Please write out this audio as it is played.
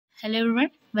Hello everyone,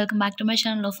 welcome back to my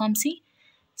channel of Pharmacy.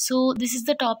 So this is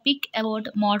the topic about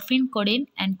morphine, codeine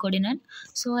and codeinone.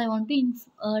 So I want to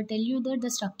tell you that the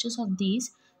structures of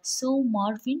these. So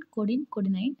morphine, codeine,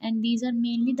 codeine, and these are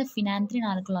mainly the phenanthrene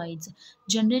alkaloids.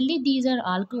 Generally these are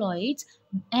alkaloids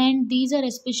and these are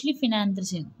especially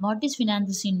phenanthrene. What is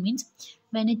phenanthrene means?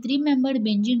 When a three-membered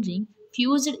benzene ring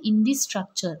fused in this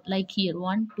structure like here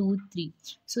 1 2 3.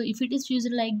 So if it is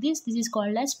fused like this is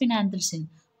called as phenanthrene.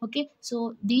 Okay,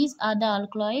 so these are the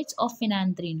alkaloids of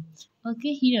phenanthrene.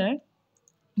 Okay, here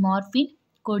morphine,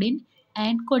 codeine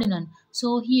and codenone.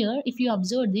 So here if you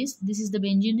observe this is the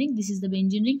benzene ring, this is the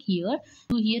benzene ring here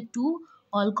two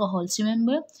alcohols.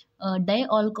 Remember,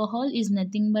 dialcohol is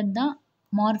nothing but the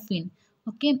morphine.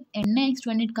 Okay, and next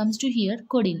when it comes to here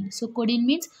codeine. So codeine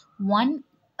means one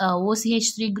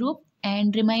OCH3 group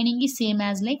and remaining is same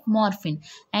as like morphine.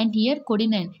 And here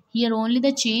codenine, here only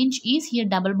the change is here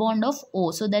double bond of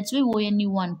O, so that's why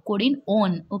ONU1 codeine.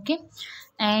 Okay,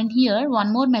 and here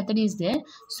one more method is there.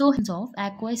 So of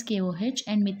aqueous KOH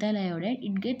and methyl iodide,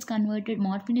 it gets converted,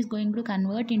 morphine is going to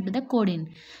convert into the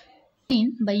codeine.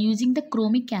 By using the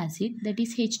chromic acid, that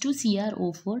is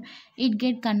H2CrO4, it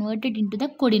get converted into the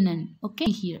codenone. Okay,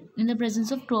 here in the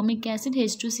presence of chromic acid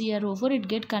H2CrO4, it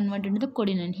get converted into the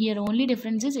codenone. Here only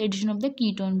difference is addition of the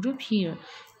ketone group here.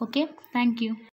 Okay, thank you.